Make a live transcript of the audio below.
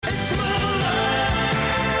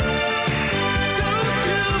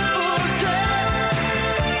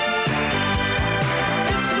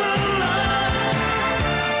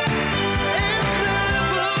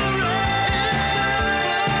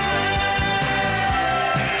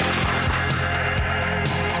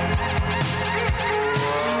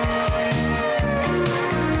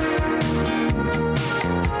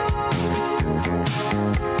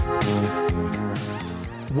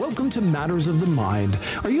Matters of the Mind.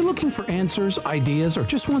 Are you looking for answers, ideas, or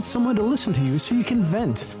just want someone to listen to you so you can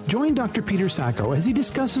vent? Join Dr. Peter Sacco as he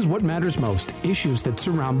discusses what matters most, issues that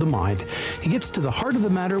surround the mind. He gets to the heart of the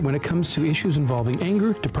matter when it comes to issues involving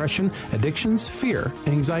anger, depression, addictions, fear,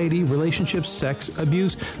 anxiety, relationships, sex,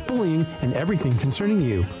 abuse, bullying, and everything concerning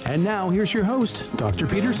you. And now, here's your host, Dr.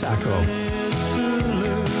 Peter Sacco.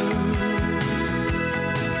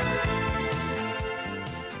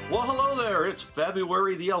 It's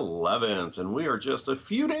February the 11th, and we are just a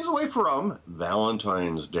few days away from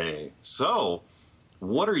Valentine's Day. So,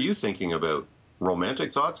 what are you thinking about?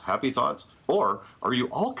 Romantic thoughts? Happy thoughts? Or are you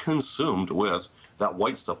all consumed with that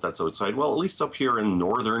white stuff that's outside? Well, at least up here in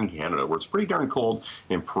northern Canada, where it's pretty darn cold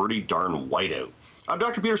and pretty darn white out. I'm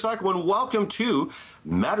Dr. Peter Sacco, and welcome to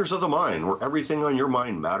Matters of the Mind, where everything on your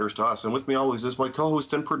mind matters to us. And with me always is my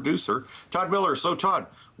co-host and producer, Todd Miller. So, Todd,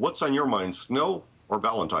 what's on your mind, snow or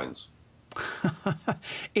Valentine's?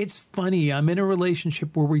 It's funny. I'm in a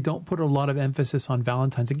relationship where we don't put a lot of emphasis on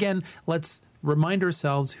Valentine's. Again, let's remind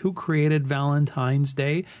ourselves who created Valentine's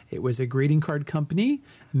Day. It was a greeting card company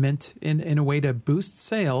meant in a way to boost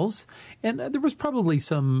sales. And there was probably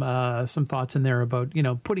some thoughts in there about,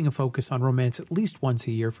 putting a focus on romance at least once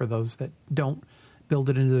a year for those that don't build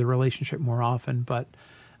it into the relationship more often. But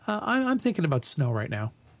I'm thinking about snow right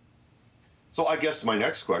now. So I guess my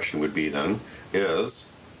next question would be then is,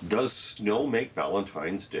 does snow make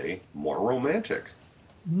Valentine's Day more romantic?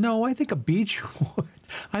 No, I think a beach would.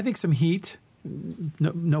 I think some heat,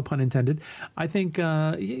 no pun intended. I think,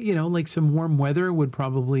 like some warm weather would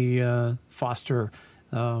probably foster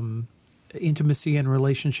intimacy and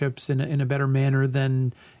relationships in a better manner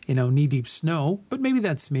than, knee-deep snow. But maybe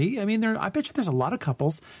that's me. I mean, I bet you there's a lot of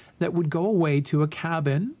couples that would go away to a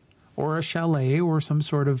cabin or a chalet or some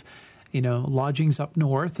sort of lodgings up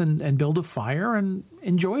north and build a fire and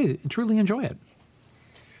enjoy it, truly enjoy it.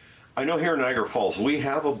 I know here in Niagara Falls, we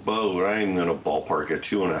have about, I'm going to ballpark it,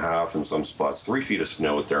 2.5 in some spots, 3 feet of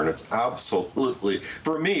snow out there. And it's absolutely,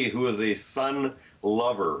 for me, who is a sun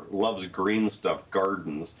lover, loves green stuff,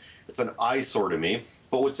 gardens, it's an eyesore to me.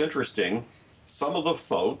 But what's interesting, some of the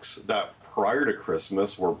folks that prior to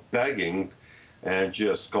Christmas were begging and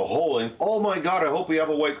just cajoling, oh my God, I hope we have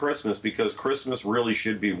a white Christmas because Christmas really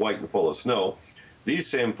should be white and full of snow. These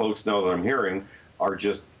same folks now that I'm hearing are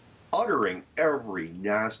just uttering every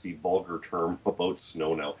nasty, vulgar term about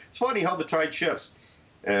snow now. It's funny how the tide shifts.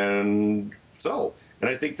 And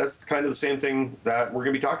I think that's kind of the same thing that we're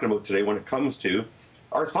going to be talking about today when it comes to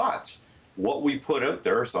our thoughts. What we put out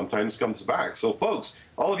there sometimes comes back. So folks,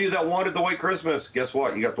 all of you that wanted the white Christmas, guess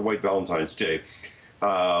what? You got the white Valentine's Day.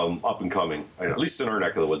 Up and coming, at least in our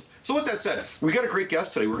neck of the woods. So with that said, we got a great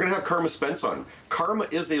guest today. We're going to have Karma Spence on. Karma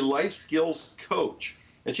is a life skills coach,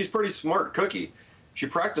 and she's pretty smart cookie. She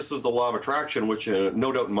practices the law of attraction, which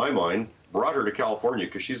no doubt in my mind brought her to California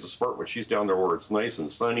because she's a smart one. She's down there where it's nice and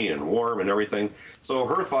sunny and warm and everything. So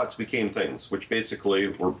her thoughts became things, which basically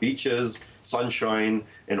were beaches, sunshine,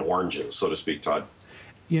 and oranges, so to speak, Todd.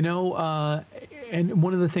 And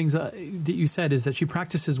one of the things that you said is that she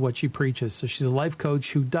practices what she preaches. So she's a life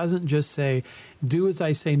coach who doesn't just say, do as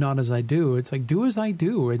I say, not as I do. It's like, do as I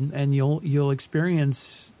do. And you'll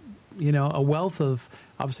experience, a wealth of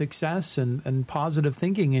success and positive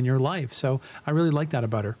thinking in your life. So I really like that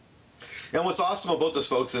about her. And what's awesome about this,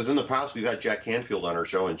 folks, is in the past we've had Jack Canfield on our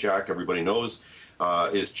show. And Jack, everybody knows,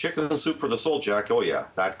 is Chicken Soup for the Soul. Jack, oh yeah,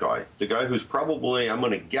 that guy. The guy who's probably, I'm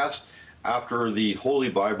going to guess, after the Holy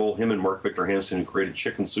Bible, him and Mark Victor Hansen, who created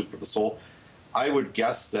Chicken Soup for the Soul, I would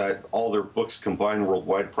guess that all their books combined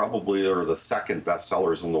worldwide probably are the second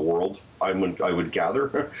bestsellers in the world, I would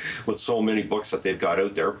gather, with so many books that they've got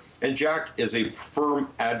out there. And Jack is a firm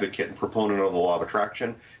advocate and proponent of the law of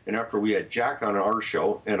attraction. And after we had Jack on our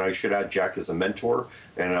show, and I should add Jack is a mentor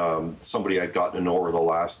and somebody I'd gotten to know over the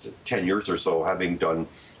last 10 years or so, having done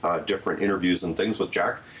different interviews and things with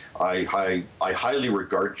Jack, I highly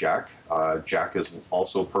regard Jack. Jack is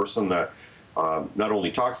also a person that not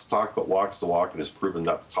only talks the talk, but walks the walk, and has proven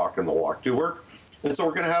that the talk and the walk do work. And so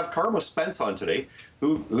we're going to have Karma Spence on today,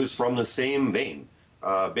 who's from the same vein,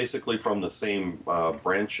 basically from the same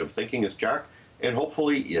branch of thinking as Jack. And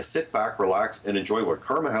hopefully you sit back, relax, and enjoy what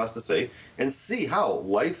Karma has to say and see how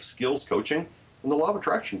life skills coaching and the law of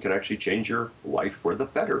attraction can actually change your life for the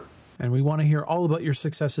better. And we want to hear all about your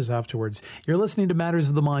successes afterwards. You're listening to Matters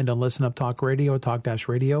of the Mind on Listen Up Talk Radio,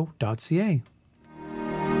 talk-radio.ca.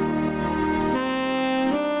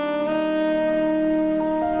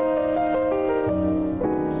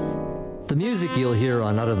 The music you'll hear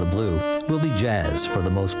on Out of the Blue will be jazz for the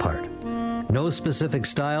most part. No specific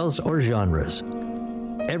styles or genres.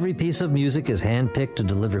 Every piece of music is handpicked to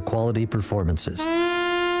deliver quality performances.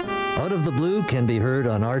 Out of the Blue can be heard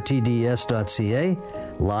on rtds.ca,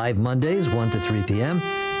 live Mondays 1 to 3 p.m.,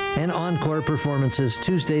 and encore performances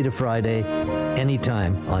Tuesday to Friday,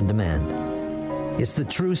 anytime on demand. It's the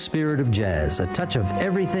true spirit of jazz, a touch of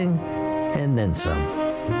everything and then some.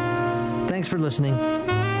 Thanks for listening.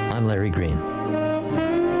 I'm Larry Green.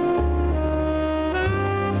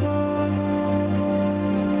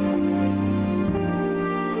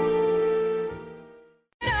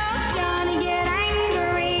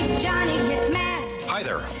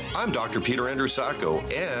 I'm Dr. Peter Andrusacco,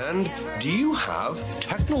 and do you have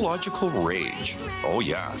technological rage? Oh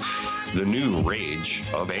yeah, the new rage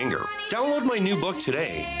of anger. Download my new book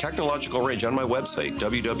today, Technological Rage, on my website,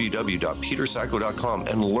 www.petersacco.com,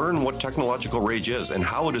 and learn what technological rage is and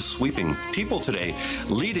how it is sweeping people today,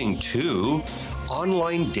 leading to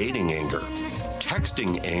online dating anger,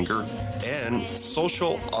 texting anger, and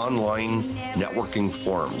social online networking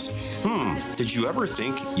forums. Did you ever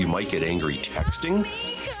think you might get angry texting,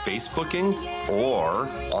 Facebooking, or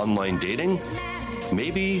online dating?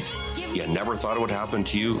 Maybe you never thought it would happen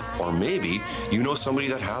to you, or maybe you know somebody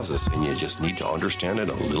that has this and you just need to understand it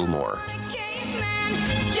a little more.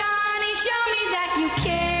 Johnny, show me that you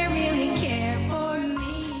really care for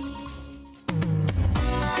me.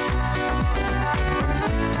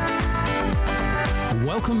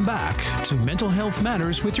 Welcome back to Mental Health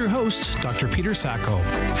Matters with your host, Dr. Peter Sacco.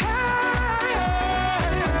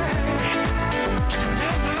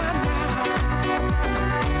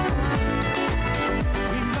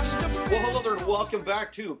 Welcome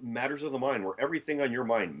back to Matters of the Mind, where everything on your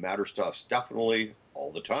mind matters to us, definitely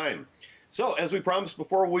all the time. So, as we promised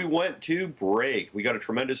before we went to break, we got a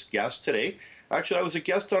tremendous guest today. Actually, I was a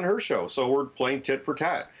guest on her show, so we're playing tit for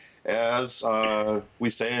tat. As we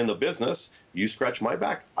say in the business, you scratch my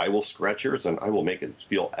back, I will scratch yours, and I will make it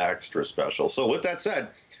feel extra special. So, with that said,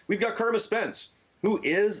 we've got Karma Spence, who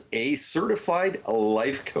is a certified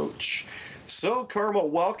life coach. So, Karma,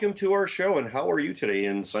 welcome to our show, and how are you today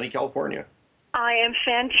in sunny California? I am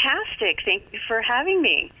fantastic. Thank you for having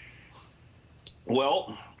me.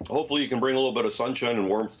 Well, hopefully you can bring a little bit of sunshine and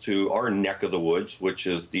warmth to our neck of the woods, which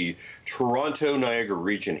is the Toronto, Niagara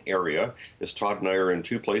region area. As Todd and I are in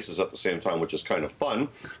two places at the same time, which is kind of fun.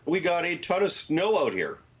 We got a ton of snow out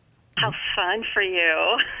here. How fun for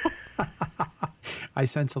you. I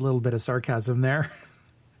sense a little bit of sarcasm there.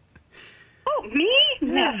 Oh, me?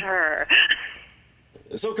 Never.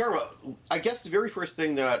 So, Karma, I guess the very first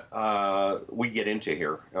thing that we get into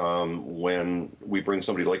here when we bring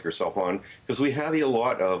somebody like yourself on, because we have a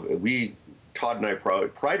lot of, Todd and I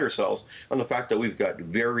pride ourselves on the fact that we've got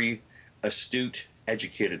very astute,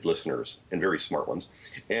 educated listeners and very smart ones.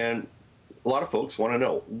 And a lot of folks want to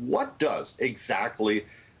know, what does exactly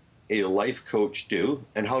a life coach do,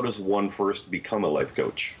 and how does one first become a life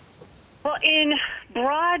coach? Well, in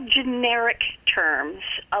broad, generic terms,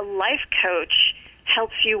 a life coach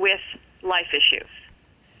helps you with life issues.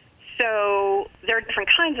 So there are different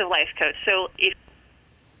kinds of life coach. So if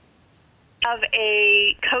you have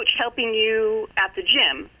a coach helping you at the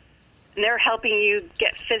gym, and they're helping you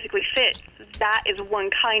get physically fit, that is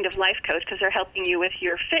one kind of life coach because they're helping you with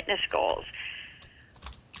your fitness goals.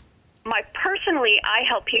 Personally, I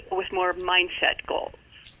help people with more mindset goals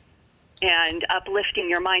and uplifting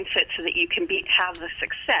your mindset so that you can have the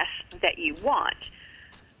success that you want.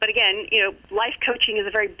 But again, life coaching is a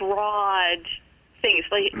very broad thing. It's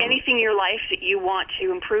like anything in your life that you want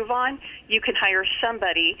to improve on, you can hire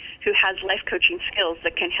somebody who has life coaching skills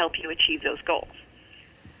that can help you achieve those goals.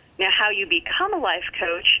 Now, how you become a life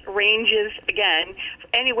coach ranges, again,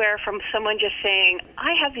 anywhere from someone just saying,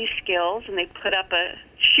 I have these skills, and they put up a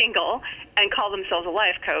shingle and call themselves a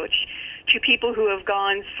life coach, to people who have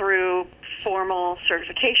gone through formal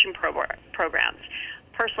certification programs.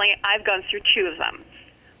 Personally, I've gone through two of them.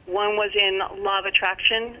 One was in Law of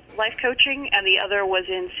Attraction life coaching, and the other was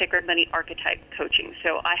in Sacred Money Archetype coaching.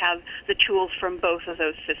 So I have the tools from both of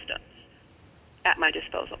those systems at my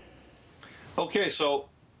disposal. Okay, so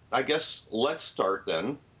I guess let's start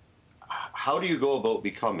then. How do you go about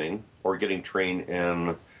becoming or getting trained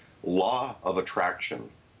in Law of Attraction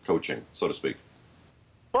coaching, so to speak?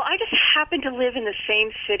 Well, I just happen to live in the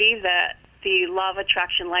same city that the Law of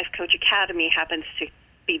Attraction Life Coach Academy happens to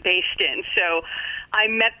be based in. So I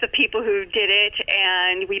met the people who did it,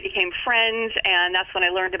 and we became friends, and that's when I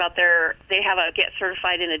learned about they have a Get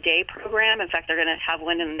Certified in a Day program. In fact, they're going to have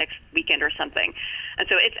one in the next weekend or something. And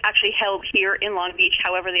so it's actually held here in Long Beach.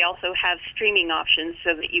 However, they also have streaming options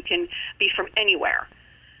so that you can be from anywhere.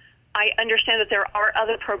 I understand that there are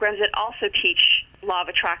other programs that also teach Law of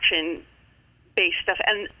Attraction based stuff.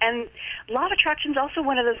 And Law of Attraction is also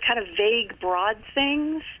one of those kind of vague, broad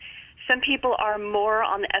things. some people are more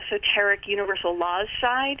on the esoteric universal laws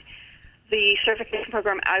side. The certification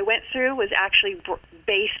program I went through was actually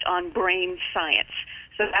based on brain science.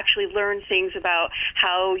 So it actually learned things about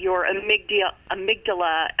how your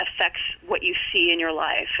amygdala affects what you see in your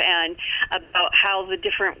life, and about how the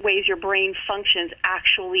different ways your brain functions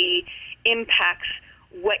actually impacts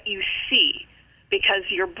what you see, because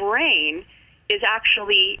your brain is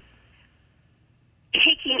actually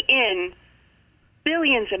taking in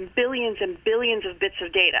billions and billions and billions of bits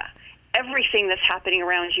of data. Everything that's happening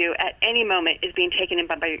around you at any moment is being taken in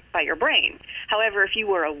by your brain. However, if you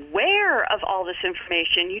were aware of all this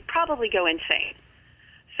information, you'd probably go insane.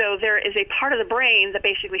 So there is a part of the brain that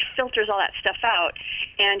basically filters all that stuff out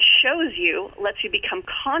and shows you, lets you become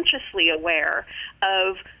consciously aware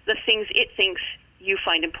of the things it thinks you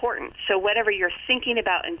find important. So whatever you're thinking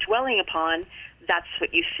about and dwelling upon, that's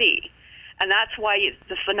what you see. And that's why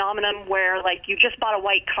the phenomenon where, like, you just bought a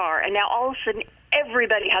white car and now all of a sudden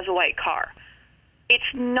everybody has a white car. It's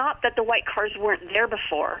not that the white cars weren't there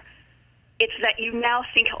before. It's that you now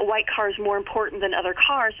think a white car is more important than other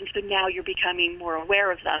cars, and so now you're becoming more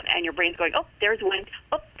aware of them, and your brain's going, oh, there's one,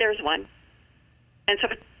 oh, there's one. And so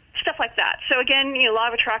stuff like that. So again, law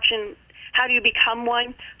of attraction, how do you become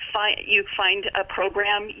one? You find a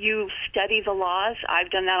program, you study the laws. I've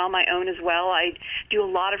done that on my own as well. I do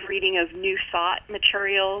a lot of reading of New Thought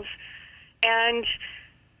materials. And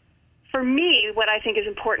for me, what I think is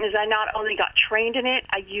important is I not only got trained in it,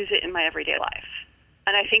 I use it in my everyday life.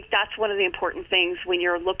 And I think that's one of the important things when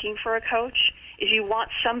you're looking for a coach, is you want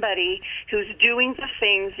somebody who's doing the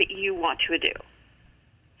things that you want to do,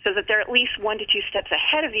 so that they're at least 1 to 2 steps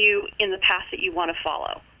ahead of you in the path that you want to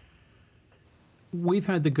follow. We've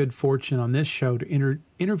had the good fortune on this show to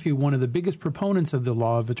interview one of the biggest proponents of the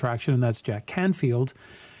law of attraction, and that's Jack Canfield,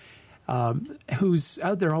 who's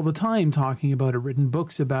out there all the time talking about it, written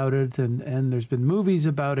books about it, and there's been movies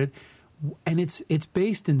about it. And it's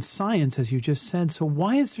based in science, as you just said. So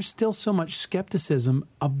why is there still so much skepticism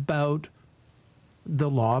about the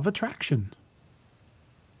law of attraction?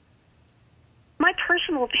 My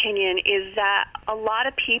personal opinion is that a lot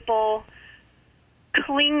of people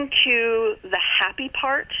cling to the happy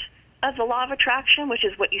part of the law of attraction, which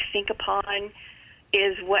is what you think upon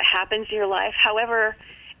is what happens in your life. However,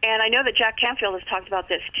 and I know that Jack Canfield has talked about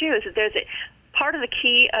this too, is that there's a part of the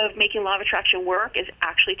key of making law of attraction work is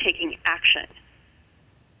actually taking action.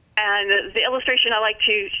 And the illustration I like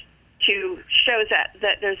to show is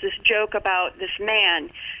that there's this joke about this man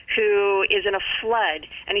who is in a flood,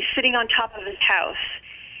 and he's sitting on top of his house,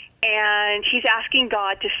 and he's asking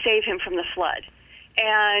God to save him from the flood.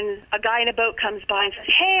 And a guy in a boat comes by and says,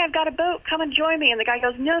 hey, I've got a boat, come and join me. And the guy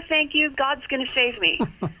goes, no, thank you, God's going to save me.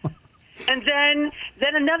 And then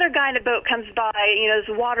another guy in a boat comes by,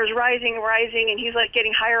 the water's rising, and he's like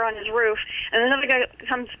getting higher on his roof. And another guy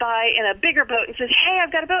comes by in a bigger boat and says, hey,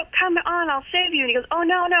 I've got a boat, come on, I'll save you. And he goes, oh,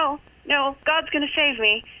 no, God's going to save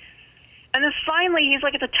me. And then finally, he's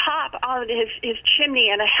like at the top of his chimney,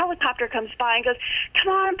 and a helicopter comes by and goes,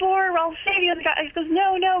 come on board, I'll save you. And the guy goes,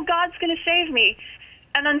 no, God's going to save me.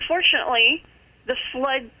 And unfortunately, the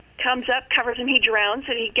flood comes up, covers him, he drowns,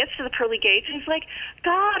 and he gets to the pearly gates, and he's like,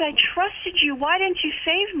 God, I trusted you. Why didn't you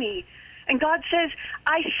save me? And God says,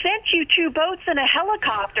 I sent you 2 boats and a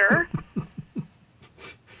helicopter.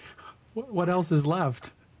 What else is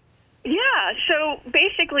left? Yeah, so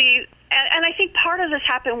basically, and I think part of this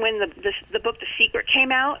happened when the book The Secret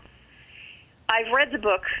came out. I've read the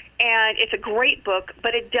book, and it's a great book,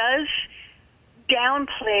 but it does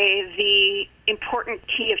downplay the important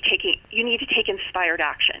key of you need to take inspired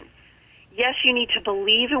action. Yes, you need to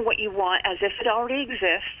believe in what you want as if it already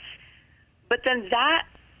exists, but then that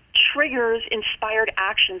triggers inspired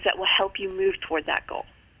actions that will help you move toward that goal.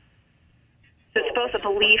 So it's both a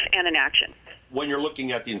belief and an action. When you're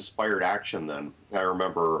looking at the inspired action, then, I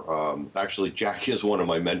remember, actually, Jack is one of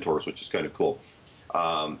my mentors, which is kind of cool.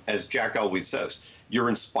 As Jack always says, your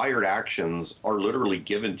inspired actions are literally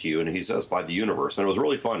given to you, and he says, by the universe. And it was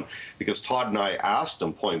really fun because Todd and I asked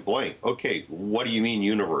him point blank, okay, what do you mean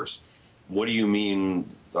universe? What do you mean,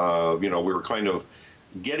 we were kind of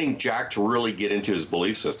getting Jack to really get into his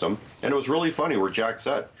belief system. And it was really funny where Jack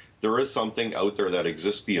said, there is something out there that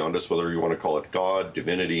exists beyond us, whether you want to call it God,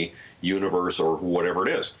 divinity, universe, or whatever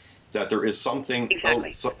it is, that there is something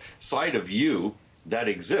outside of you that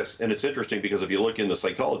exists. And it's interesting because if you look into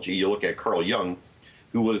psychology, you look at Carl Jung,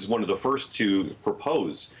 who was one of the first to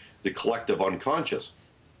propose the collective unconscious.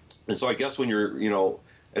 And so I guess when you're,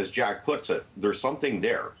 as Jack puts it, there's something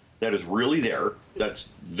there that is really there, that's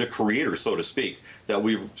the creator, so to speak,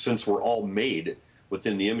 that since we're all made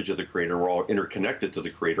within the image of the Creator. We're all interconnected to the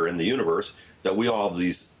Creator and the universe, that we all have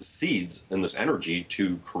these seeds and this energy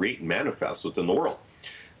to create and manifest within the world.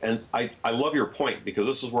 And I love your point, because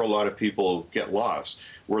this is where a lot of people get lost,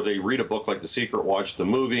 where they read a book like The Secret, watch the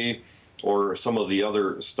movie, or some of the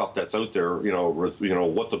other stuff that's out there, what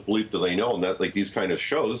the bleep do they know, and that, like, these kind of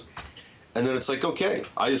shows. And then it's like, okay,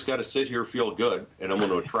 I just got to sit here, feel good, and I'm going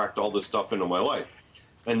to attract all this stuff into my life.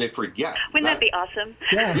 And they forget. Wouldn't that be awesome?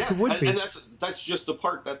 Yeah, it would be. And that's just the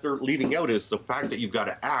part that they're leaving out, is the fact that you've got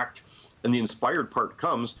to act, and the inspired part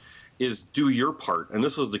comes is do your part. And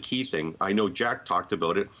this is the key thing. I know Jack talked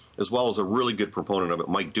about it, as well as a really good proponent of it,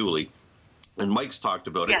 Mike Dooley. And Mike's talked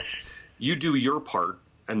about it. You do your part,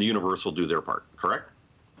 and the universe will do their part, correct?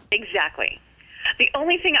 Exactly. The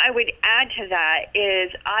only thing I would add to that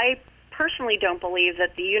is I personally don't believe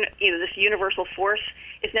that this universal force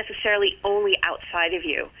is necessarily only outside of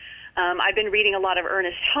you. I've been reading a lot of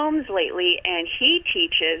Ernest Holmes lately, and he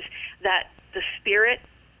teaches that the spirit,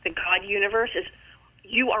 the God universe,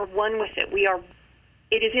 you are one with it.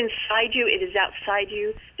 It is inside you. It is outside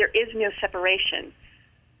you. There is no separation.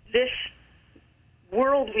 This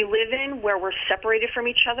world we live in, where we're separated from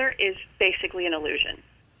each other, is basically an illusion.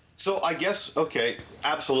 So I guess, okay,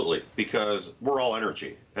 absolutely, because we're all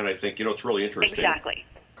energy. And I think, it's really interesting. Exactly.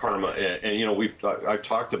 Karma, and I've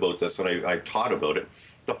talked about this, and I've taught about it.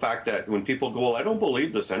 The fact that when people go, well, I don't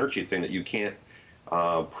believe this energy thing, that you can't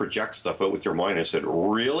project stuff out with your mind. I said,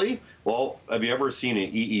 really? Well, have you ever seen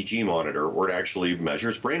an EEG monitor where it actually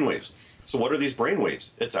measures brainwaves? So what are these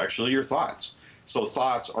brainwaves? It's actually your thoughts. So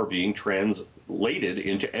thoughts are being translated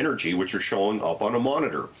into energy, which are showing up on a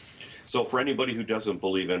monitor. So for anybody who doesn't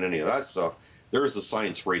believe in any of that stuff, there is the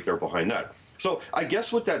science right there behind that. So I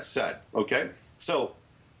guess with that said, okay, so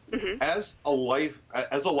as a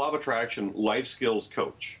law of attraction life skills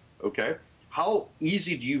coach, okay, how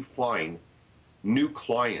easy do you find new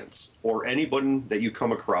clients or anybody that you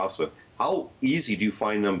come across with? How easy do you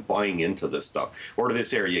find them buying into this stuff? Or do they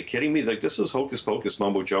say, are you kidding me? Like, this is hocus pocus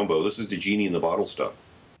mumbo jumbo. This is the genie in the bottle stuff.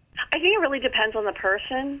 I think it really depends on the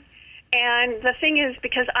person. And the thing is,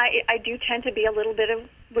 because I do tend to be a little bit of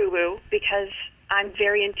woo-woo, because I'm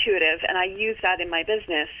very intuitive and I use that in my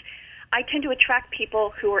business, I tend to attract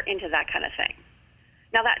people who are into that kind of thing.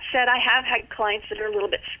 Now, that said, I have had clients that are a little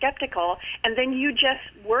bit skeptical, and then you just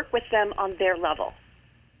work with them on their level.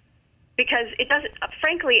 Because it doesn't,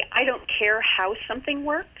 frankly, I don't care how something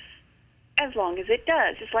works as long as it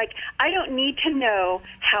does. It's like, I don't need to know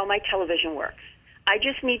how my television works. I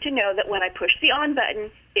just need to know that when I push the on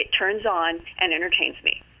button, it turns on and entertains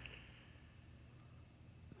me.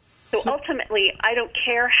 So ultimately, I don't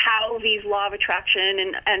care how these law of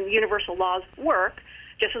attraction and universal laws work.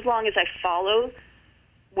 Just as long as I follow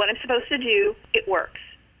what I'm supposed to do, it works.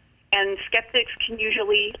 And skeptics can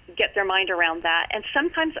usually get their mind around that. And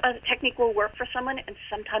sometimes a technique will work for someone, and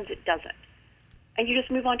sometimes it doesn't. And you just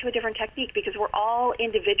move on to a different technique, because we're all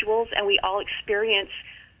individuals and we all experience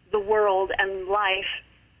the world and life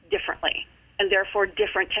differently. And therefore,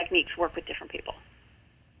 different techniques work with different people.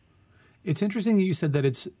 It's interesting that you said that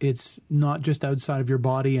it's not just outside of your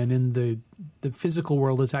body and in the physical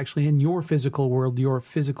world. It's actually in your physical world, your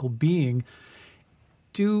physical being.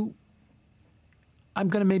 I'm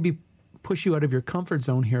going to maybe push you out of your comfort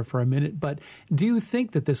zone here for a minute, but do you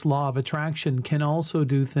think that this law of attraction can also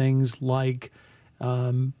do things like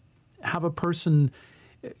have a person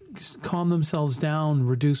calm themselves down,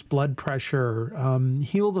 reduce blood pressure,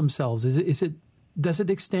 heal themselves? Does it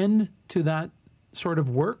extend to that sort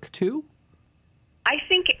of work too? I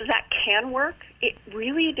think that can work. It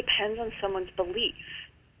really depends on someone's belief.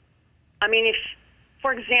 I mean, if,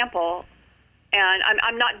 for example, and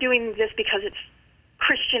I'm not doing this because it's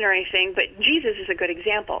Christian or anything, but Jesus is a good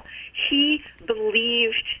example. He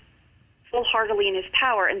believed full-heartedly in his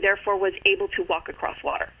power and therefore was able to walk across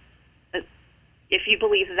water, if you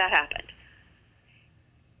believe that happened.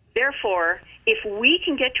 Therefore, if we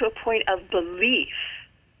can get to a point of belief,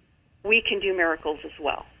 we can do miracles as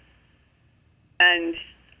well. And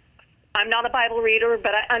I'm not a Bible reader,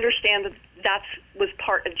 but I understand that was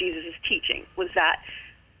part of Jesus' teaching, was that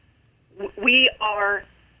we are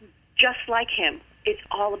just like him. It's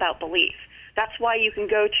all about belief. That's why you can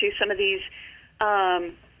go to some of these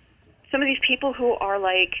people who are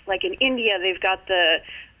like in India. They've got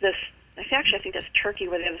this. Actually, I think that's Turkey,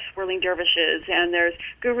 where they have the swirling dervishes, and there's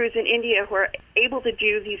gurus in India who are able to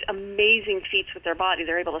do these amazing feats with their body.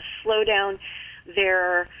 They're able to slow down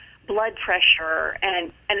their blood pressure,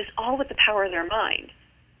 and it's all with the power of their mind.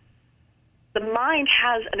 The mind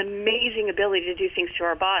has an amazing ability to do things to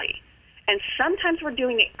our body. And sometimes we're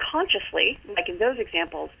doing it consciously, like in those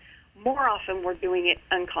examples. More often we're doing it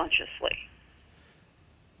unconsciously.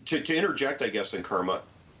 to interject, I guess, in karma,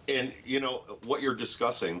 and what you're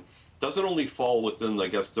discussing doesn't only fall within, I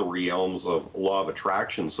guess, the realms of law of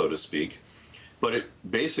attraction, so to speak, but it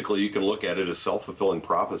basically, you can look at it as self-fulfilling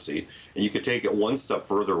prophecy, and you could take it one step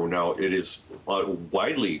further. Now, it is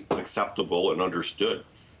widely acceptable and understood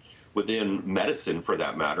within medicine, for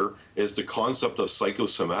that matter, is the concept of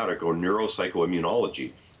psychosomatic or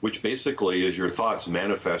neuropsychoimmunology, which basically is your thoughts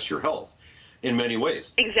manifest your health in many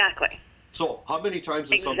ways. Exactly. So how many times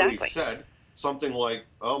has somebody said something like,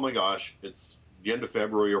 oh my gosh, it's the end of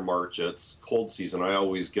February or March, it's cold season, I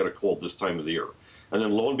always get a cold this time of the year. And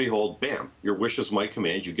then lo and behold, bam, your wishes might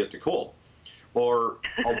command, you get the cold. Or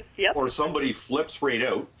yep. Or somebody flips right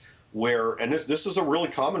out where, and this is a really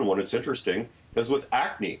common one, it's interesting, is with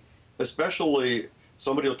acne. Especially,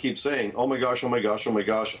 somebody will keep saying, oh my gosh, oh my gosh, oh my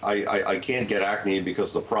gosh, I can't get acne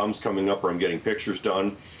because the prom's coming up or I'm getting pictures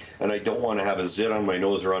done and I don't want to have a zit on my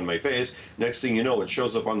nose or on my face. Next thing you know, it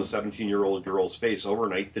shows up on the 17-year-old girl's face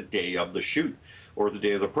overnight the day of the shoot or the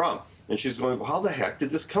day of the prom. And she's going, well, how the heck did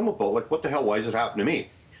this come about? Like, what the hell? Why does it happen to me?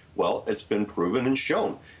 Well, it's been proven and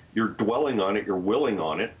shown. You're dwelling on it, you're willing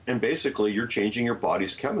on it, and basically you're changing your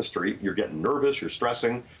body's chemistry. You're getting nervous, you're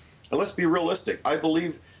stressing. And let's be realistic. I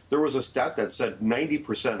believe there was a stat that said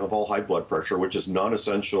 90% of all high blood pressure, which is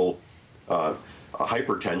non-essential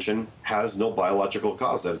hypertension, has no biological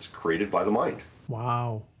cause, that it's created by the mind.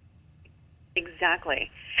 Wow.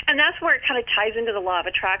 Exactly. And that's where it kind of ties into the law of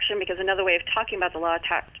attraction, because another way of talking about the law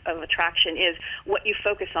of attraction is what you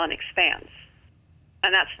focus on expands.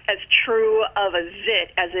 And that's as true of a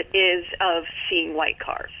zit as it is of seeing white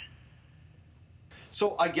cars.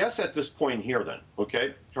 So I guess at this point here then,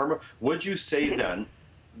 okay, Karma, would you say then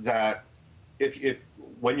that if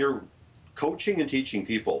when you're coaching and teaching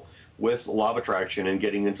people with law of attraction and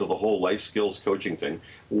getting into the whole life skills coaching thing,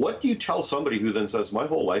 what do you tell somebody who then says, my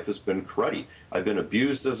whole life has been cruddy. I've been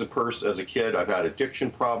abused as a kid. I've had addiction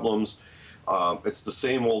problems. It's the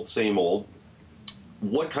same old.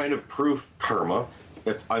 What kind of proof, Karma,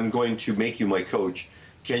 if I'm going to make you my coach,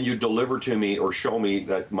 can you deliver to me or show me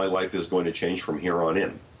that my life is going to change from here on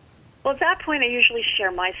in? Well, at that point, I usually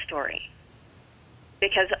share my story,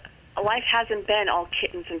 because life hasn't been all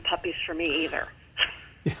kittens and puppies for me either.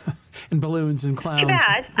 Yeah. And balloons and clowns. Too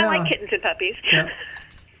bad. Yeah. I like kittens and puppies. Yeah.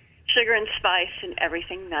 Sugar and spice and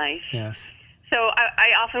everything nice. Yes. So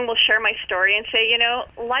I often will share my story and say,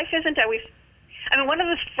 life isn't always... I mean, one of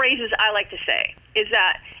the phrases I like to say is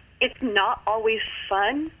that it's not always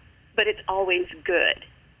fun, but it's always good.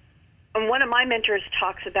 And one of my mentors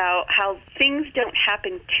talks about how things don't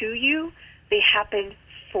happen to you, they happen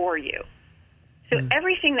for you. So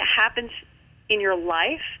everything that happens in your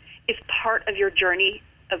life is part of your journey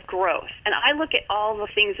of growth. And I look at all the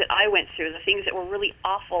things that I went through, the things that were really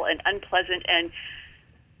awful and unpleasant, and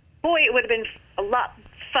boy, it would have been a lot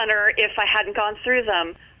funner if I hadn't gone through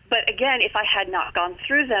them. But again, if I had not gone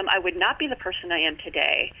through them, I would not be the person I am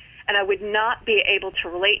today. And I would not be able to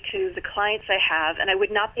relate to the clients I have, and I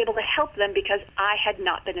would not be able to help them because I had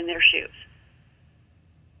not been in their shoes.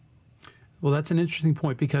 Well, that's an interesting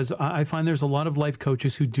point, because I find there's a lot of life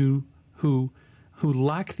coaches who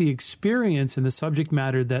lack the experience in the subject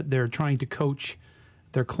matter that they're trying to coach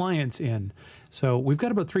their clients in. So we've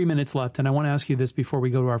got about 3 minutes left, and I want to ask you this before we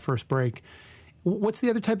go to our first break. What's the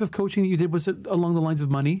other type of coaching that you did? Was it along the lines of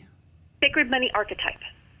money? Sacred money archetype.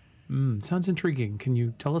 Sounds intriguing. Can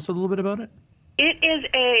you tell us a little bit about it? It is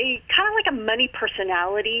a kind of like a money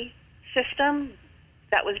personality system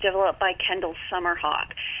that was developed by Kendall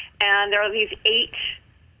Summerhawk. And there are these 8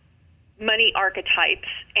 money archetypes,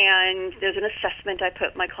 and there's an assessment I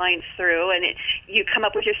put my clients through, and you come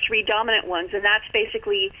up with your 3 dominant ones, and that's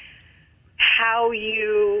basically how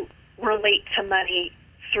you relate to money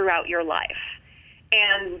throughout your life.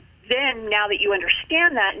 And then now that you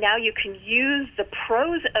understand that, now you can use the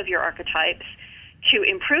pros of your archetypes to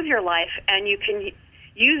improve your life, and you can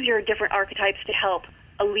use your different archetypes to help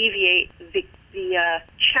alleviate the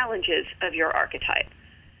challenges of your archetype.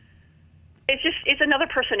 It's another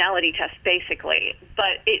personality test, basically,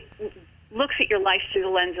 but it looks at your life through the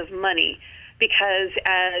lens of money, because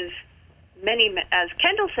as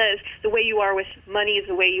Kendall says, the way you are with money is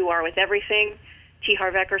the way you are with everything. T.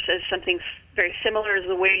 Harv Eker says something very similar, is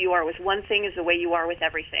the way you are with one thing is the way you are with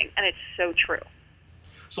everything, and it's so true.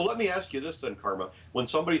 So let me ask you this then, Karma. When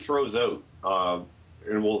somebody throws out,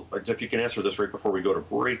 and if you can answer this right before we go to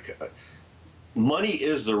break, money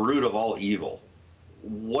is the root of all evil.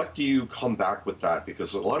 What do you come back with that?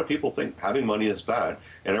 Because a lot of people think having money is bad,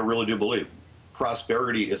 and I really do believe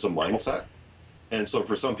prosperity is a mindset. And so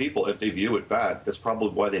for some people, if they view it bad, that's probably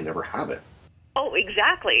why they never have it. Oh,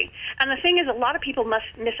 exactly. And the thing is, a lot of people must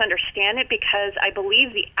misunderstand it, because I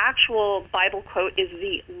believe the actual Bible quote is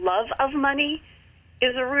the love of money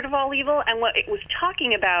is the root of all evil. And what it was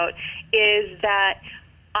talking about is that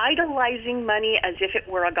idolizing money as if it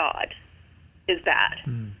were a god is bad.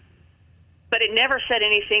 But it never said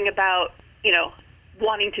anything about,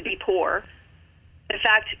 wanting to be poor. In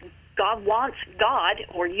fact, God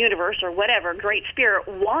or universe or whatever, great spirit,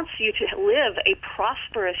 wants you to live a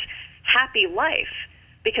prosperous, happy life,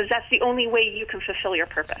 because that's the only way you can fulfill your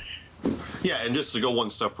purpose. Yeah, and just to go one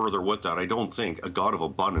step further with that, I don't think a God of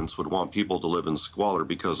abundance would want people to live in squalor,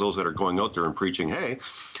 because those that are going out there and preaching, hey,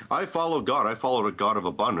 I follow God, I follow a God of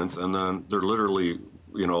abundance, and then they're literally,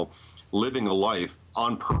 living a life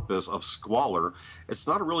on purpose of squalor, it's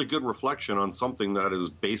not a really good reflection on something that is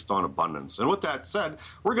based on abundance. And with that said,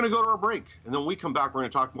 we're going to go to our break. And then when we come back, we're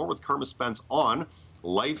going to talk more with Karma Spence on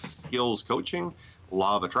life skills coaching,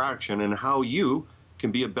 law of attraction, and how you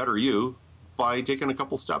can be a better you by taking a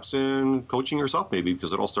couple steps in coaching yourself, maybe,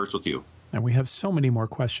 because it all starts with you. And we have so many more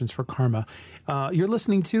questions for Karma. You're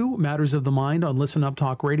listening to Matters of the Mind on Listen Up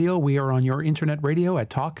Talk Radio. We are on your internet radio at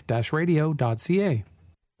talk-radio.ca.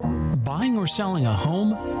 Buying or selling a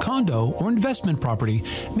home, condo, or investment property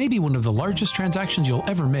may be one of the largest transactions you'll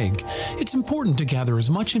ever make. It's important to gather as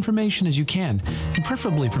much information as you can, and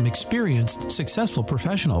preferably from experienced, successful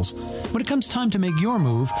professionals. When it comes time to make your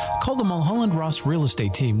move, call the Mulholland Ross Real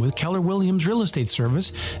Estate Team with Keller Williams Real Estate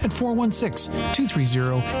Service at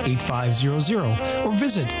 416-230-8500 or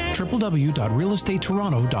visit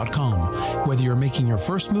www.realestatetoronto.com. Whether you're making your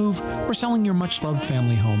first move or selling your much-loved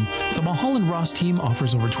family home, the Mulholland Ross Team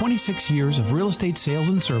offers over 26 years of real estate sales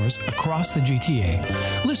and service across the GTA.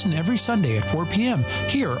 Listen every Sunday at 4 p.m.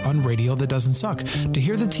 here on Radio That Doesn't Suck to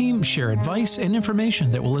hear the team share advice and information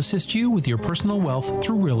that will assist you with your personal wealth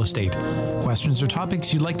through real estate. Questions or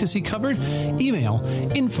topics you'd like to see covered? Email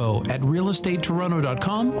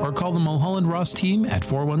info@realestatetoronto.com or call the Mulholland Ross Team at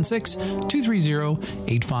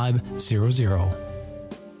 416-230-8500.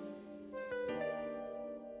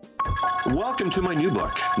 Welcome to my new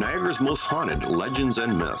book, Niagara's Most Haunted, Legends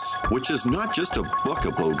and Myths, which is not just a book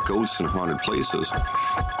about ghosts and haunted places,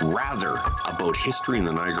 rather about history in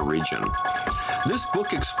the Niagara region. This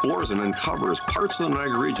book explores and uncovers parts of the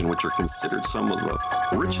Niagara region which are considered some of the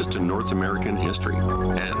richest in North American history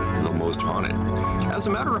and the most haunted. As a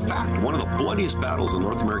matter of fact, one of the bloodiest battles in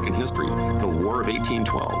North American history, the War of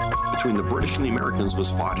 1812, between the British and the Americans was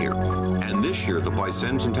fought here. And this year, the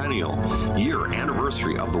bicentennial year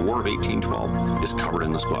anniversary of the War of 1812 is covered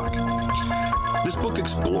in this book. This book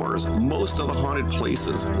explores most of the haunted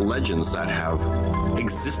places, legends that have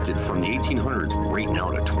existed from the 1800s right now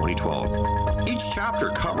to 2012. Each chapter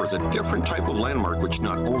covers a different type of landmark which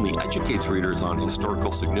not only educates readers on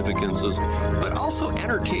historical significances, but also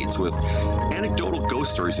entertains with anecdotal ghost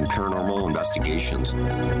stories and paranormal investigations.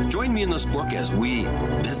 Join me in this book as we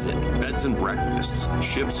visit beds and breakfasts,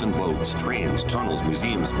 ships and boats, trains, tunnels,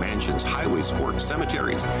 museums, mansions, highways, forts,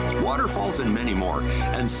 cemeteries, waterfalls, and many more,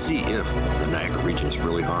 and see if the Niagara region is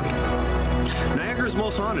really haunted. Niagara's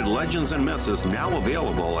Most Haunted, Legends and Myths is now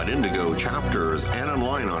available at Indigo, Chapters, and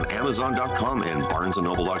online on Amazon.com and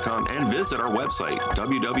BarnesandNoble.com, and visit our website,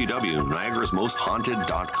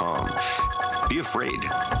 www.niagarasmosthaunted.com. Be afraid.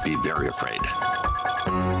 Be very afraid.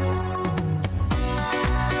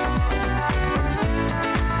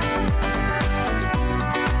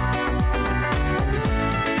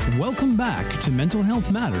 Welcome back to Mental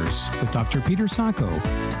Health Matters with Dr. Peter Sacco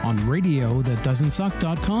on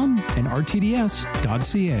RadioThatDoesn'tSuck.com and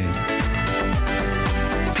RTDS.ca.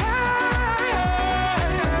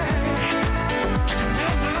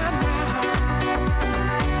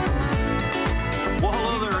 Well,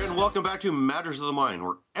 hello there, and welcome back to Matters of the Mind,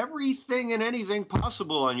 where everything and anything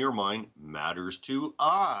possible on your mind matters to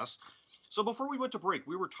us. So before we went to break,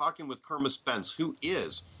 we were talking with Karma Spence, who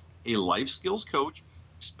is a life skills coach,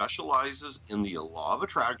 specializes in the law of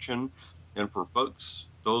attraction. And for folks,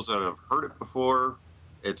 those that have heard it before,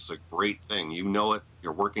 it's a great thing. You know it,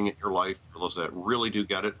 you're working it in your life. For those that really do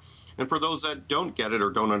get it, and for those that don't get it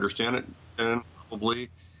or don't understand it, then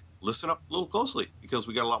probably listen up a little closely, because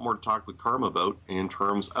we got a lot more to talk with Karma about in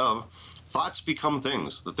terms of thoughts become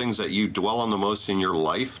things. The things that you dwell on the most in your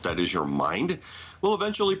life, that is your mind, will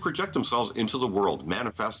eventually project themselves into the world,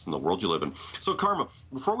 manifest in the world you live in. So Karma,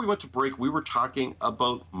 before we went to break, we were talking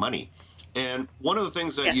about money. And one of the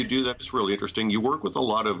things that you do that is really interesting, you work with a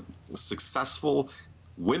lot of successful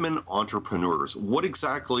women entrepreneurs. What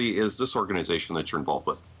exactly is this organization that you're involved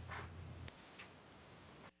with?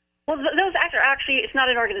 Well, those are actually, it's not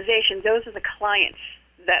an organization. Those are the clients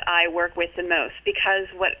that I work with the most, because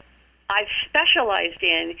what I've specialized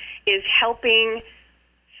in is helping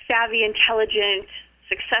savvy, intelligent,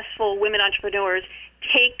 successful women entrepreneurs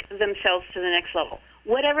take themselves to the next level,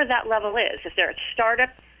 whatever that level is. If they're a startup,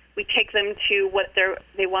 we take them to what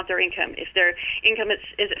they want their income. If their income is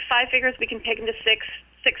at 5 figures, we can take them to 6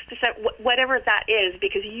 to 7, whatever that is,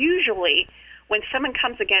 because usually when someone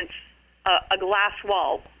comes against a glass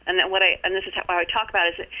wall, and this is how I talk about it,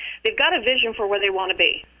 is that they've got a vision for where they want to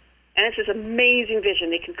be. And it's this amazing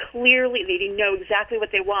vision. They know exactly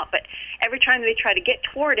what they want, but every time they try to get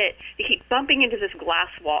toward it, they keep bumping into this glass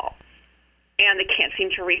wall, and they can't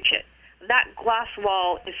seem to reach it. That glass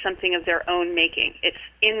wall is something of their own making. It's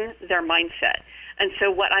in their mindset. And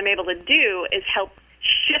so what I'm able to do is help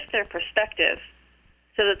shift their perspective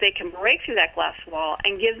so that they can break through that glass wall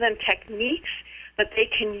and give them techniques that they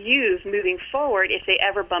can use moving forward if they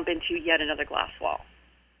ever bump into yet another glass wall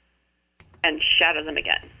and shatter them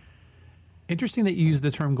again. Interesting that you use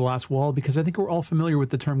the term glass wall, because I think we're all familiar with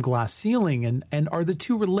the term glass ceiling, and are the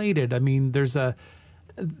two related? I mean,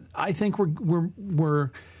 I think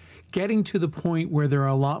we're getting to the point where there are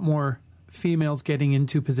a lot more females getting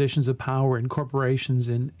into positions of power in corporations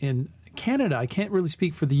in Canada. I can't really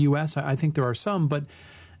speak for the U.S. I think there are some, but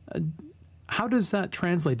how does that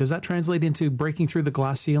translate? Does that translate into breaking through the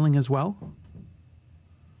glass ceiling as well?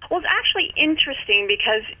 Well, it's actually interesting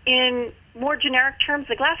because in more generic terms,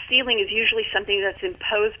 the glass ceiling is usually something that's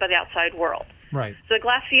imposed by the outside world. Right. So the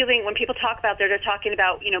glass ceiling, when people talk about they're talking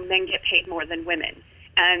about, men get paid more than women.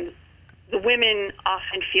 And the women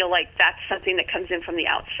often feel like that's something that comes in from the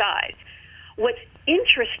outside. What's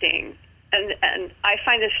interesting, and I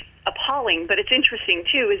find this appalling, but it's interesting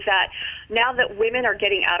too, is that now that women are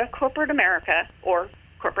getting out of corporate America or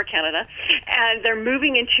corporate Canada, and they're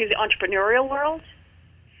moving into the entrepreneurial world,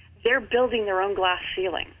 they're building their own glass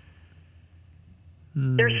ceiling.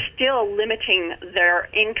 They're still limiting their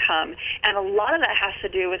income, and a lot of that has to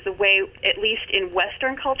do with the way, at least in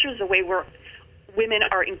Western cultures, the way women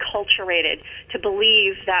are enculturated to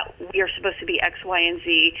believe that we are supposed to be X, Y, and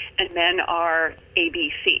Z, and men are A,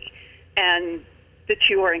 B, C. And the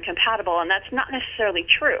two are incompatible, and that's not necessarily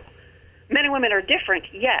true. Men and women are different,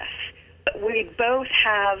 yes, but we both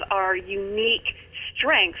have our unique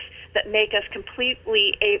strengths that make us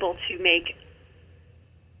completely able to make,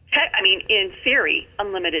 in theory,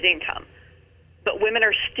 unlimited income. But women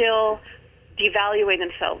are still devaluing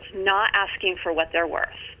themselves, not asking for what they're worth.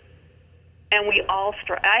 And we all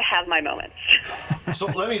I have my moments. So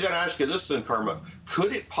let me then ask you this then, Karma.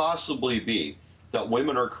 Could it possibly be that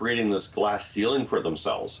women are creating this glass ceiling for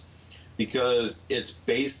themselves because it's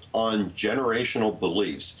based on generational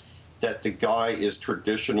beliefs that the guy is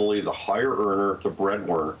traditionally the higher earner, the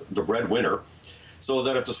breadwinner, so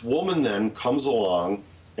that if this woman then comes along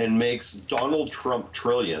and makes Donald Trump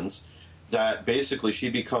trillions, that basically she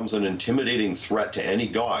becomes an intimidating threat to any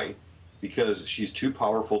guy because she's too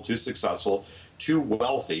powerful, too successful, too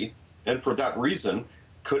wealthy, and for that reason,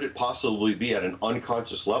 could it possibly be at an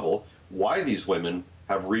unconscious level why these women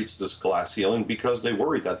have reached this glass ceiling? Because they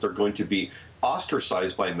worry that they're going to be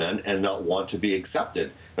ostracized by men and not want to be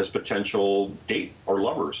accepted as potential date or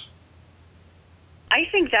lovers. I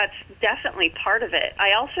think that's definitely part of it.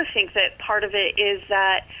 I also think that part of it is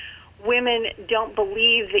that women don't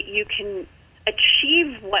believe that you can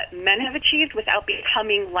achieve what men have achieved without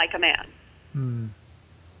becoming like a man.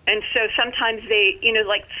 And so sometimes they,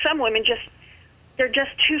 like some women they're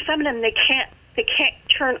just too feminine. They can't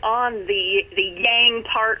turn on the yang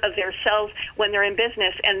part of their selves when they're in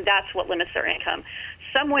business, and that's what limits their income.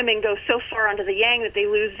 Some women go so far onto the yang that they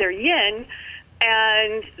lose their yin,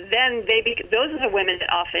 and then those are the women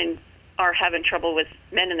that often are having trouble with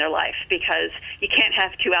men in their life, because you can't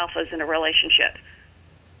have two alphas in a relationship.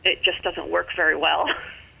 It just doesn't work very well.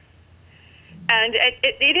 And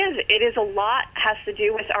it is a lot has to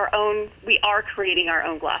do with we are creating our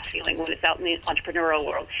own glass ceiling when it's out in the entrepreneurial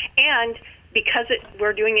world. And because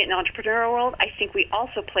we're doing it in the entrepreneurial world, I think we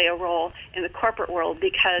also play a role in the corporate world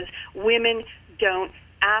because women don't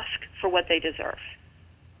ask for what they deserve.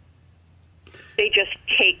 They just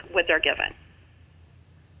take what they're given.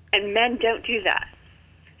 And men don't do that.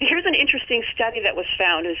 Here's an interesting study that was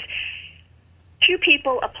found is 2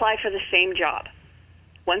 people apply for the same job.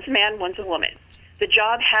 One's a man, one's a woman. The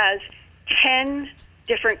job has 10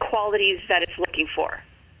 different qualities that it's looking for.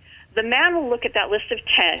 The man will look at that list of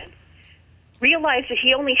 10, realize that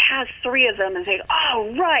he only has 3 of them, and say,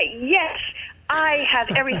 oh, right, yes, I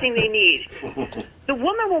have everything they need. The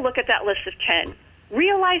woman will look at that list of 10,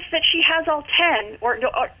 realize that she has all 10, or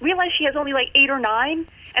realize she has only like 8 or 9,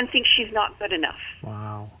 and think she's not good enough.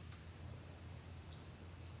 Wow.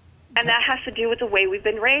 And that has to do with the way we've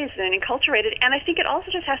been raised and enculturated. And I think it also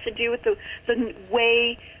just has to do with the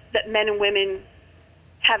way that men and women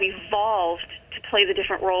have evolved to play the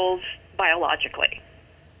different roles biologically.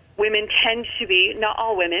 Women tend to be, not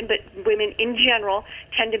all women, but women in general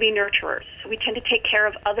tend to be nurturers. So we tend to take care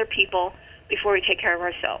of other people before we take care of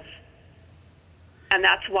ourselves. And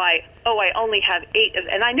that's why, I only have 8 of,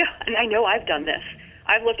 and I know I've done this.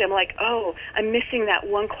 I've looked at them like, I'm missing that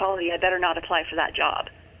one quality. I better not apply for that job.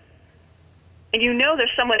 And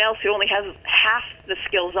there's someone else who only has half the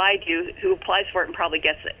skills I do who applies for it and probably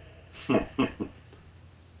gets it.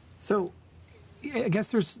 So I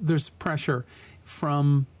guess there's pressure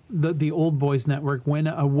from the old boys network when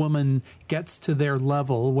a woman gets to their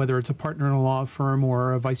level, whether it's a partner in a law firm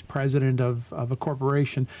or a vice president of a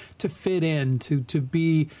corporation, to fit in, to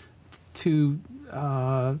be,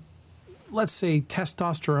 let's say,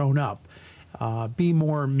 testosterone up, be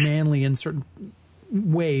more manly in certain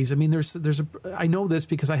ways. I mean, I know this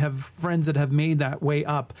because I have friends that have made that way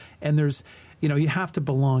up, and you have to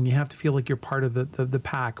belong. You have to feel like you're part of the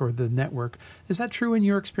pack or the network. Is that true in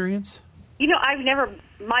your experience?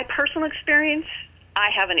 My personal experience, I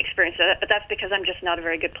haven't experienced that, but that's because I'm just not a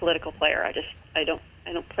very good political player. I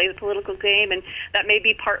don't play the political game, and that may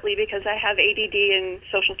be partly because I have ADD and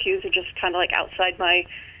social cues are just kind of like outside my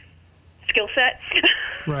skill set.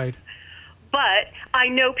 Right. But I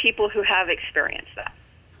know people who have experienced that.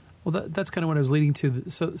 Well, that's kind of what I was leading to.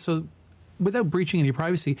 So without breaching any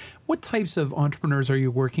privacy, what types of entrepreneurs are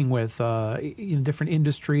you working with in different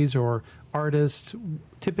industries or artists?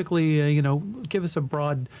 Typically, give us a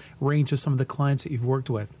broad range of some of the clients that you've worked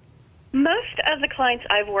with. Most of the clients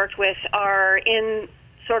I've worked with are in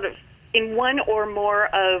one or more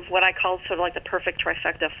of what I call sort of like the perfect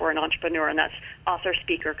trifecta for an entrepreneur, and that's author,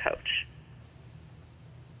 speaker, coach.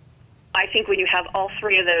 I think when you have all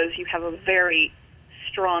 3 of those, you have a very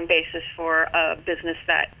strong basis for a business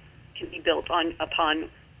that can be built upon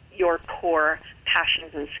your core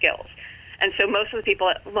passions and skills. And so most of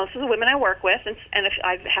the women I work with, and if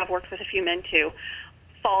I have worked with a few men too,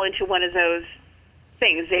 fall into one of those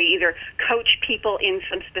things. They either coach people in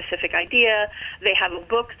some specific idea, they have a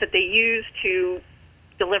book that they use to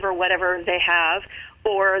deliver whatever they have,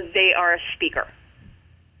 or they are a speaker,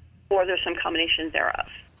 or there's some combination thereof.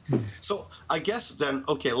 So I guess then,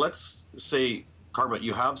 okay, let's say, Karma,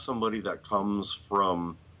 you have somebody that comes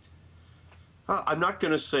from, I'm not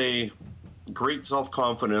going to say great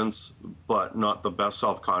self-confidence, but not the best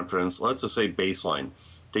self-confidence. Let's just say baseline.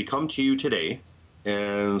 They come to you today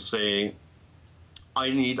and say, I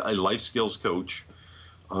need a life skills coach,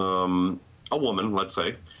 a woman, let's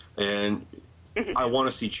say, and I want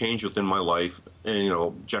to see change within my life.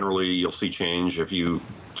 And, generally you'll see change if you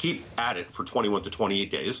keep at it for 21 to 28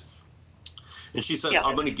 days. And she says,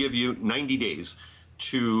 I'm going to give you 90 days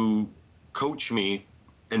to coach me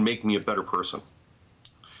and make me a better person.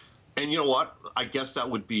 And you know what? I guess that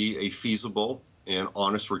would be a feasible and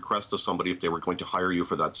honest request of somebody if they were going to hire you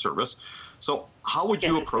for that service. So how would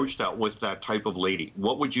you approach that with that type of lady?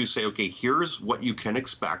 What would you say, okay, here's what you can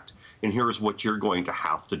expect, and here's what you're going to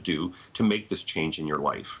have to do to make this change in your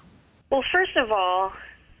life? Well, first of all,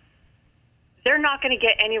 they're not going to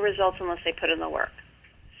get any results unless they put in the work.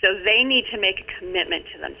 So they need to make a commitment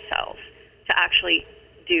to themselves to actually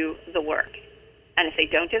do the work. And if they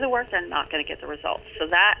don't do the work, they're not going to get the results. So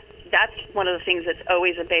that's one of the things that's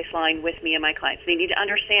always a baseline with me and my clients. They need to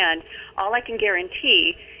understand all I can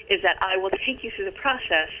guarantee is that I will take you through the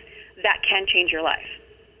process that can change your life.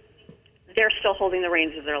 They're still holding the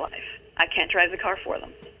reins of their life. I can't drive the car for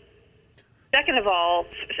them. Second of all,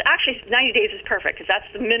 actually 90 days is perfect because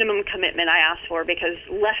that's the minimum commitment I ask for, because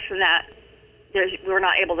less than that, we're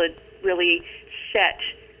not able to really set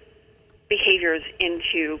behaviors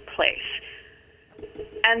into place.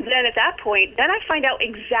 And then at that point, then I find out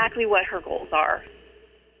exactly what her goals are.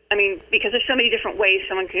 I mean, because there's so many different ways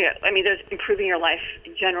someone can get, there's improving your life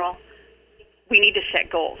in general. We need to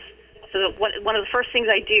set goals. So one of the first things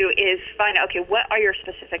I do is find out, okay, what are your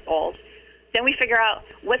specific goals? Then we figure out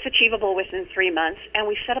what's achievable within 3 months, and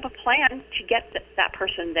we set up a plan to get that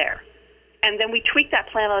person there. And then we tweak that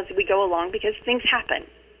plan as we go along because things happen.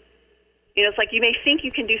 It's like you may think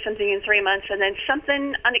you can do something in 3 months, and then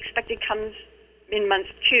something unexpected comes in month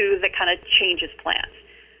 2 that kind of changes plans.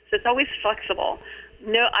 So it's always flexible.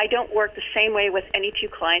 No, I don't work the same way with any 2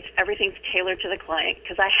 clients. Everything's tailored to the client,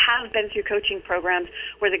 because I have been through coaching programs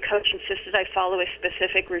where the coach insisted I follow a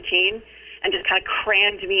specific routine and just kind of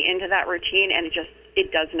crammed me into that routine, and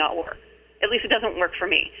it does not work. At least it doesn't work for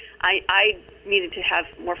me. I needed to have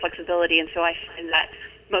more flexibility, and so I find that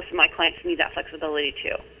most of my clients need that flexibility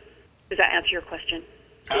too. Does that answer your question?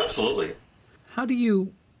 Absolutely. How do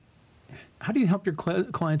you how do you help your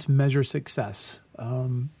clients measure success?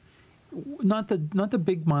 Not the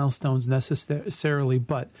big milestones necessarily,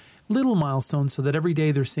 but little milestones, so that every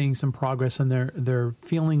day they're seeing some progress and they're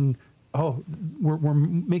feeling, oh, we're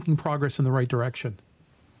making progress in the right direction.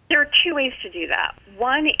 There are two ways to do that.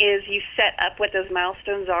 One is you set up what those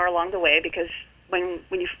milestones are along the way, because when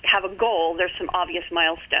you have a goal, there's some obvious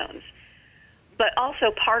milestones. But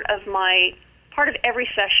also part of every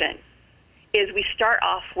session is we start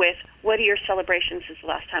off with, what are your celebrations since the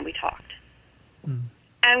last time we talked? Mm.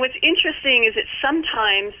 And what's interesting is that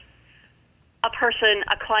sometimes a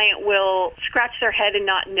client will scratch their head and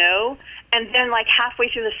not know, and then like halfway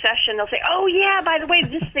through the session they'll say, oh yeah, by the way,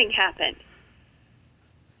 this thing happened.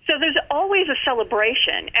 So there's always a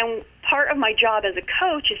celebration, and part of my job as a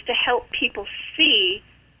coach is to help people see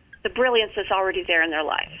the brilliance that's already there in their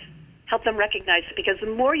life. Help them recognize it, because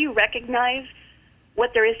the more you recognize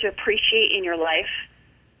what there is to appreciate in your life,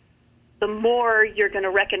 the more you're going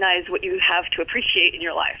to recognize what you have to appreciate in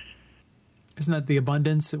your life. Isn't that the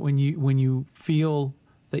abundance, that when you feel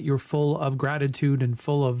that you're full of gratitude and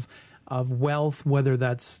full of wealth, whether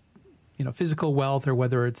that's physical wealth or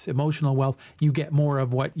whether it's emotional wealth, you get more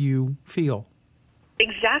of what you feel?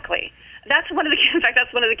 Exactly. That's one of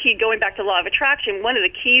the key, going back to law of attraction, one of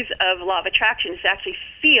the keys of law of attraction is to actually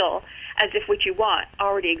feel as if what you want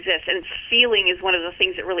already exists. And feeling is one of the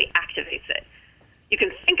things that really activates it. You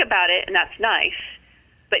can think about it, and that's nice,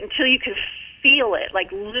 but until you can feel it,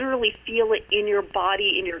 like literally feel it in your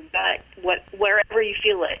body, in your gut, wherever you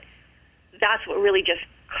feel it, that's what really just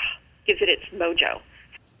gives it its mojo.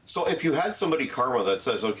 So if you had somebody, Karma, that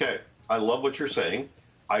says, okay, I love what you're saying,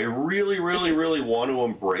 I really, really, really want to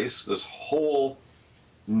embrace this whole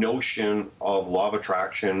notion of law of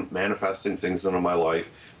attraction, manifesting things into my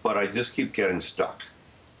life, but I just keep getting stuck.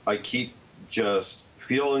 I keep just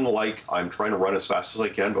feeling like I'm trying to run as fast as I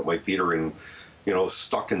can, but my feet are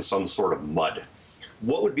stuck in some sort of mud.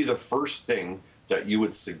 What would be the first thing that you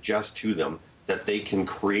would suggest to them that they can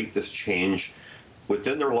create this change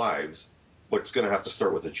within their lives? What's going to have to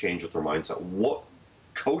start with a change with their mindset. What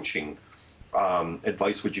coaching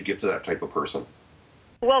advice would you give to that type of person?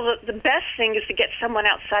 Well, the best thing is to get someone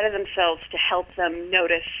outside of themselves to help them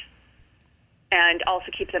notice and also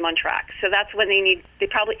keep them on track. So that's when the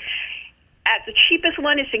cheapest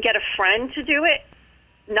one is to get a friend to do it,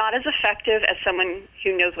 not as effective as someone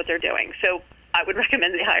who knows what they're doing. So I would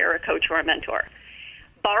recommend they hire a coach or a mentor.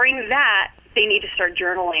 Barring that, they need to start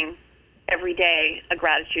journaling every day, a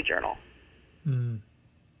gratitude journal. Mm.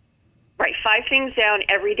 Write 5 things down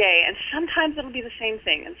every day, and sometimes it'll be the same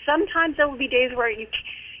thing, and sometimes there will be days where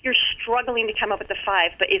you're struggling to come up with the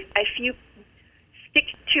 5, but if you stick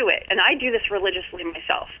to it, and I do this religiously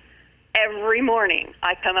myself, every morning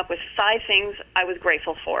I come up with 5 things I was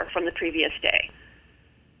grateful for from the previous day.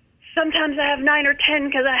 Sometimes I have 9 or 10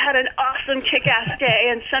 because I had an awesome kick-ass day,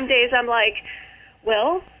 and some days I'm like,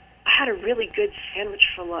 well, I had a really good sandwich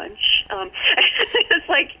for lunch. It's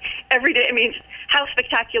like every day. I mean, how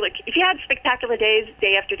spectacular. If you had spectacular days,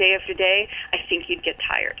 day after day after day, I think you'd get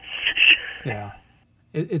tired. Yeah.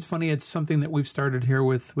 It's funny. It's something that we've started here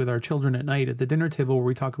with our children at night at the dinner table, where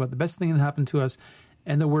we talk about the best thing that happened to us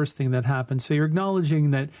and the worst thing that happened. So you're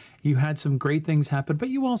acknowledging that you had some great things happen, but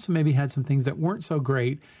you also maybe had some things that weren't so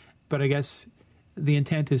great. But I guess the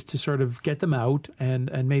intent is to sort of get them out and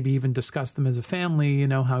maybe even discuss them as a family.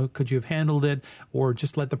 How could you have handled it? Or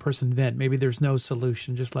just let the person vent. Maybe there's no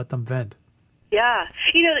solution. Just let them vent. Yeah.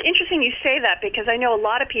 Interesting you say that, because I know a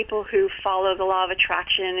lot of people who follow the law of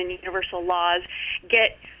attraction and universal laws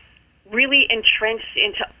get really entrenched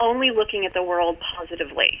into only looking at the world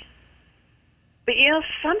positively. But,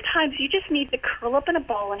 sometimes you just need to curl up in a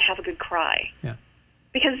ball and have a good cry. Yeah.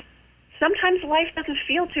 Because sometimes life doesn't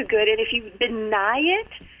feel too good, and if you deny it,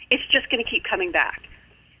 it's just going to keep coming back.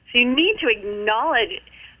 So you need to acknowledge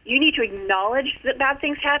that bad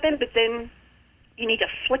things happen, but then you need to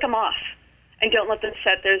flick them off and don't let them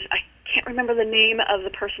set. I can't remember the name of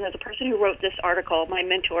the person who wrote this article. My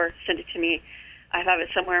mentor sent it to me. I have it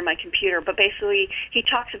somewhere on my computer. But basically, he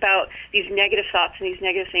talks about these negative thoughts and these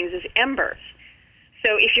negative things as embers.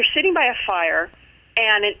 So if you're sitting by a fire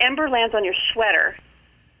and an ember lands on your sweater,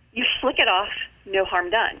 you flick it off, no harm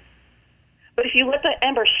done. But if you let the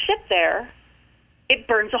ember sit there, it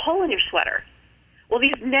burns a hole in your sweater. Well,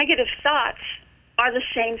 these negative thoughts are the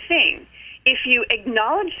same thing. If you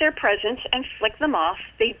acknowledge their presence and flick them off,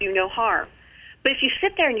 they do no harm. But if you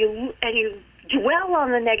sit there and you dwell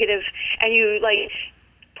on the negative and you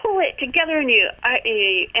pull it together and you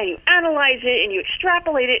analyze it and you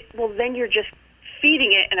extrapolate it, well, then you're just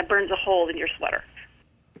feeding it and it burns a hole in your sweater.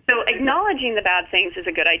 So acknowledging the bad things is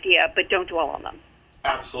a good idea, but don't dwell on them.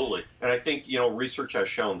 Absolutely. And I think, research has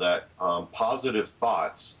shown that positive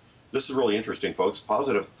thoughts, this is really interesting, folks,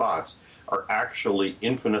 positive thoughts are actually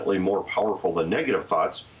infinitely more powerful than negative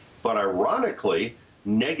thoughts. But ironically,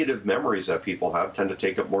 negative memories that people have tend to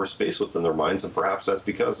take up more space within their minds, and perhaps that's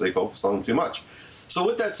because they focus on them too much. So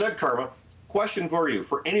with that said, Karma, question for you.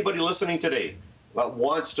 For anybody listening today that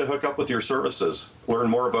wants to hook up with your services, learn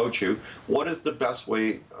more about you, what is the best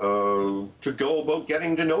way to go about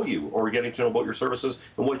getting to know you or getting to know about your services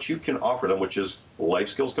and what you can offer them, which is life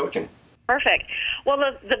skills coaching? Perfect. Well,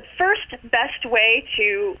 the first best way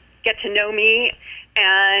to get to know me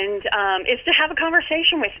and is to have a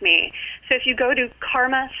conversation with me. So if you go to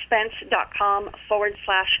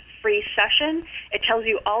karmaspence.com/free session, it tells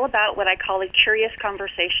you all about what I call a curious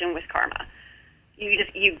conversation with Karma.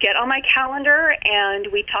 You get on my calendar and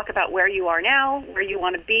we talk about where you are now, where you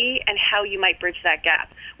want to be, and how you might bridge that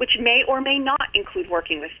gap, which may or may not include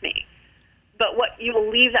working with me. But what you will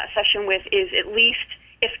leave that session with is, at least,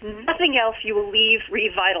 if nothing else, you will leave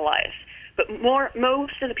revitalized. But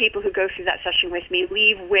most of the people who go through that session with me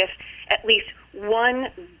leave with at least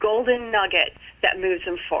one golden nugget that moves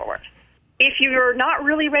them forward. If you're not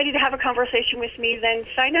really ready to have a conversation with me, then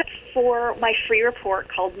sign up for my free report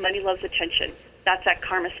called Money Loves Attention. That's at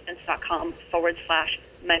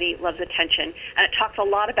karmaspence.com/Money Loves Attention. And it talks a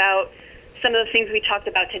lot about some of the things we talked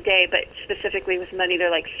about today, but specifically with money, there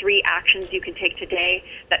are like 3 actions you can take today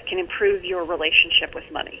that can improve your relationship with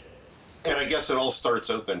money. And I guess it all starts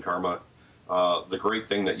out then, Karma. The great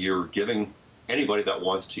thing that you're giving anybody that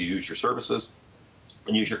wants to use your services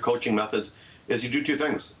and use your coaching methods is you do 2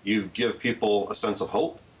 things. You give people a sense of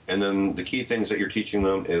hope, and then the key things that you're teaching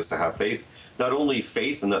them is to have faith. Not only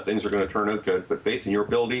faith in that things are going to turn out good, but faith in your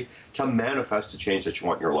ability to manifest the change that you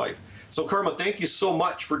want in your life. So, Karma, thank you so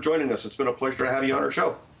much for joining us. It's been a pleasure to have you on our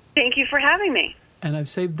show. Thank you for having me. And I've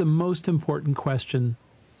saved the most important question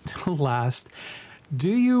to last. Do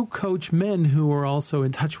you coach men who are also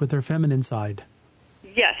in touch with their feminine side?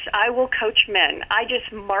 Yes, I will coach men. I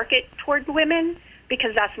just market toward women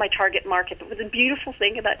because that's my target market. But the beautiful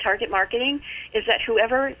thing about target marketing is that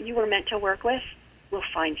whoever you were meant to work with will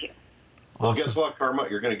find you. Well, guess what, Karma?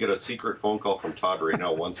 You're going to get a secret phone call from Todd right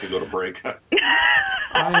now once we go to break.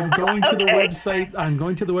 I'm going to the website. I'm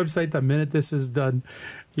going to the website the minute this is done.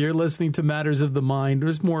 You're listening to Matters of the Mind.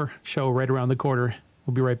 There's more show right around the corner.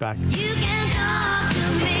 We'll be right back. You can talk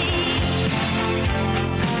to me.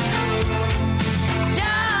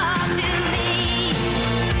 Talk to me.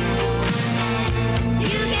 You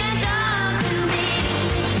can talk to me.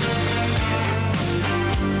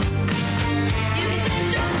 You can set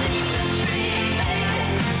your secrets free, baby.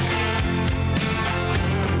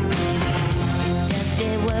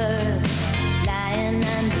 Dusty words lying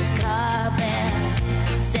under carpets,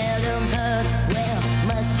 seldom heard. Well,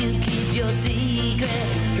 must you keep your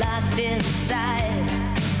secrets locked inside,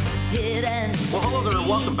 hidden? Well, hello there, and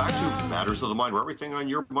welcome back to Matters of the Mind, where everything on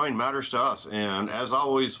your mind matters to us. And as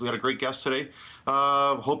always, we had a great guest today.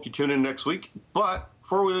 Hope you tune in next week. But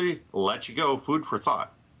before we let you go, food for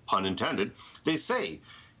thought, pun intended. They say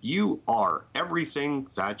you are everything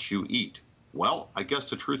that you eat. Well, I guess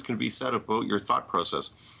the truth can be said about your thought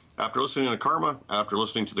process. After listening to Karma, after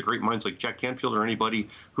listening to the great minds like Jack Canfield or anybody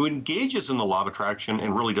who engages in the law of attraction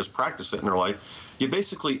and really does practice it in their life, you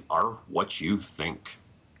basically are what you think.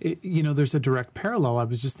 There's a direct parallel. I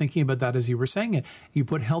was just thinking about that as you were saying it. You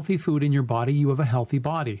put healthy food in your body, you have a healthy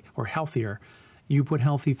body, or healthier. You put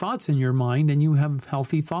healthy thoughts in your mind, and you have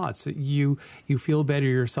healthy thoughts. You feel better.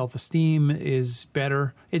 Your self-esteem is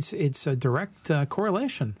better. It's a direct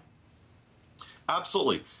correlation.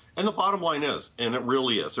 Absolutely. And the bottom line is, and it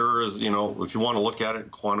really is, there is, if you want to look at it,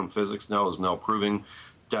 quantum physics now is now proving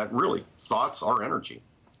that really thoughts are energy,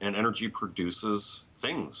 and energy produces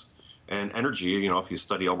things. And energy, if you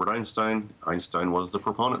study Albert Einstein, Einstein was the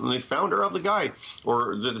proponent and the founder of the guy,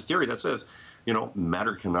 or the theory that says,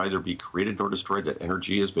 matter can neither be created nor destroyed, that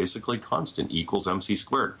energy is basically constant, equals MC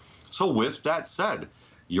squared. So with that said,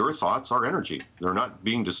 your thoughts are energy. They're not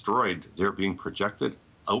being destroyed. They're being projected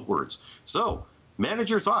outwards. So manage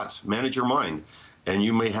your thoughts, manage your mind, and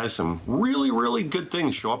you may have some really, really good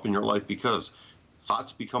things show up in your life, because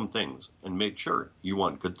thoughts become things, and make sure you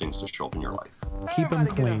want good things to show up in your life. Keep them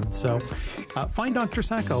clean. So find Dr.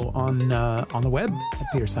 Sacco on the web at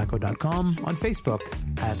petersacco.com, on Facebook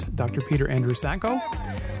at Dr. Peter Andrew Sacco,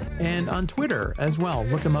 and on Twitter as well.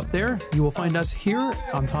 Look him up there. You will find us here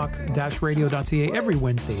on talk-radio.ca every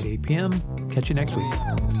Wednesday at 8 p.m. Catch you next week.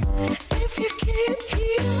 If you can't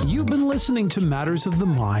hear You've been listening to Matters of the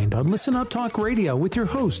Mind on Listen Up Talk Radio with your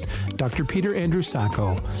host, Dr. Peter Andrew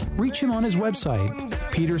Sacco. Reach him on his website,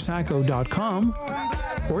 petersacco.com,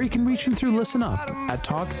 or you can reach him through Listen Up at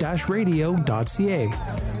talk-radio.ca.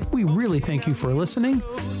 We really thank you for listening.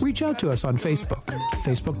 Reach out to us on Facebook,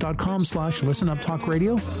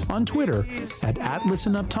 facebook.com/listenuptalkradio, on Twitter at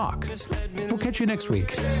 @listenuptalk. We'll catch you next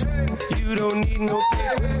week. You don't need no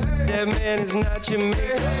papers. That man is not your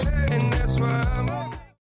maker, and that's why I'm